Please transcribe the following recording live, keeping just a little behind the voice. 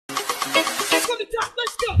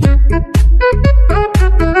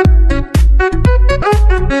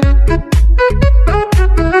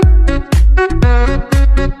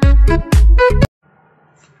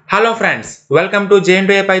Hello friends, welcome to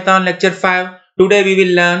JNTU Python lecture 5. Today we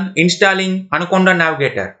will learn installing Anaconda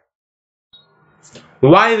Navigator.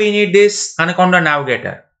 Why we need this Anaconda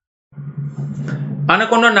Navigator?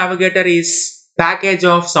 Anaconda Navigator is package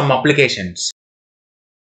of some applications.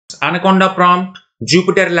 Anaconda Prompt,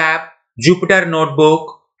 Jupyter Lab, Jupyter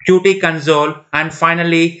Notebook, Qt Console and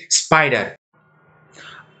finally Spider.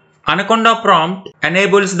 Anaconda Prompt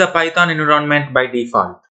enables the Python environment by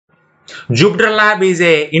default. Jupyter Lab is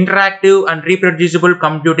an interactive and reproducible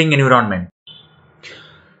computing environment.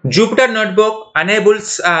 Jupyter Notebook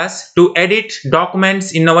enables us to edit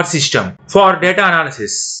documents in our system for data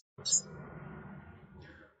analysis.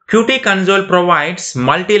 Qt Console provides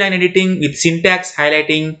multi-line editing with syntax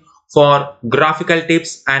highlighting for graphical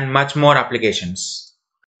tips and much more applications.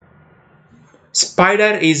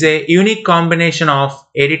 Spider is a unique combination of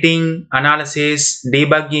editing, analysis,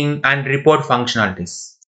 debugging and report functionalities.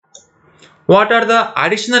 What are the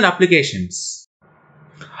additional applications?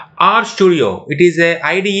 R Studio, it is a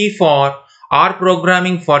IDE for R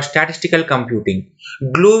programming for statistical computing.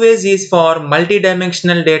 Glueways is for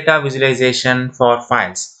multidimensional data visualization for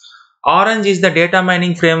files. Orange is the data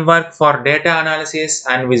mining framework for data analysis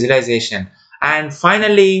and visualization. And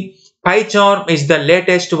finally, PyCharm is the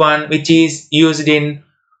latest one which is used in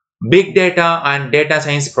big data and data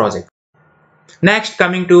science project. Next,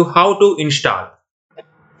 coming to how to install.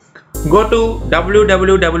 Go to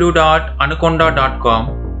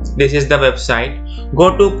www.anaconda.com. This is the website.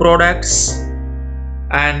 Go to products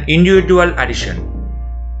and individual edition.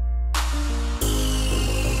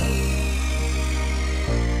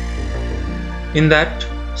 In that,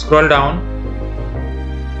 scroll down.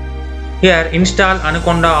 Here install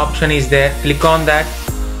Anaconda option is there. Click on that.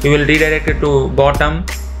 You will redirect it to bottom.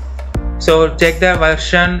 So check the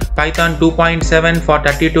version Python 2.7 for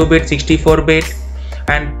 32-bit, 64-bit.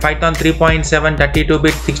 And Python 3.7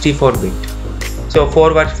 32-bit 64-bit. So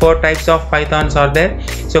four types of Pythons are there.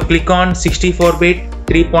 So click on 64-bit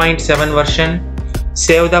 3.7 version.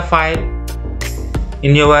 Save the file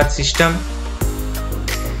in your system.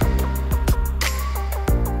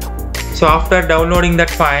 So after downloading that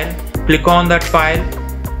file, click on that file.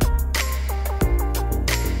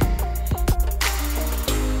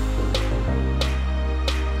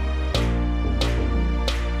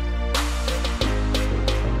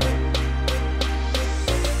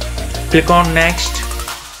 Click on next.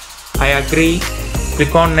 I agree.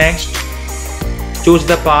 Click on next. Choose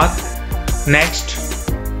the path. Next.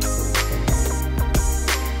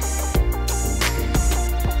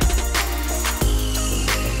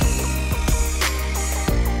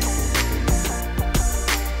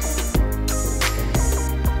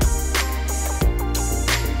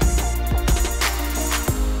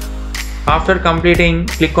 After completing,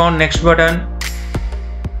 click on next button.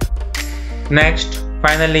 Next.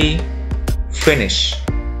 Finally, finish.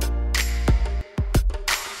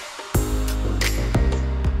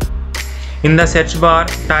 In the search bar,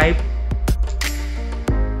 type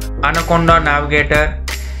Anaconda Navigator.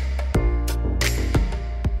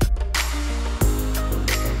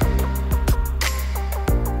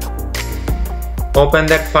 Open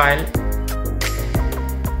that file.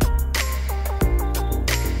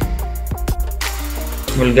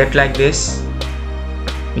 You will get like this.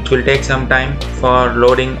 It will take some time for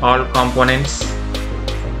loading all components.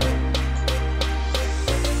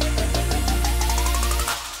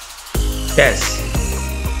 Yes.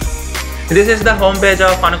 This is the home page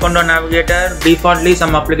of Anaconda Navigator. Defaultly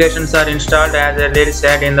some applications are installed as earlier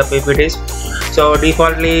said in the PPTs. So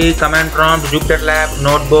defaultly command prompt, Jupyter Lab,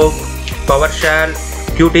 Notebook, PowerShell,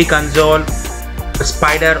 Qt Console,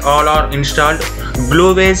 Spider all are installed.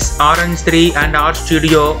 Glueways, R19 and R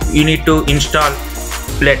Studio you need to install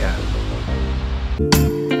later.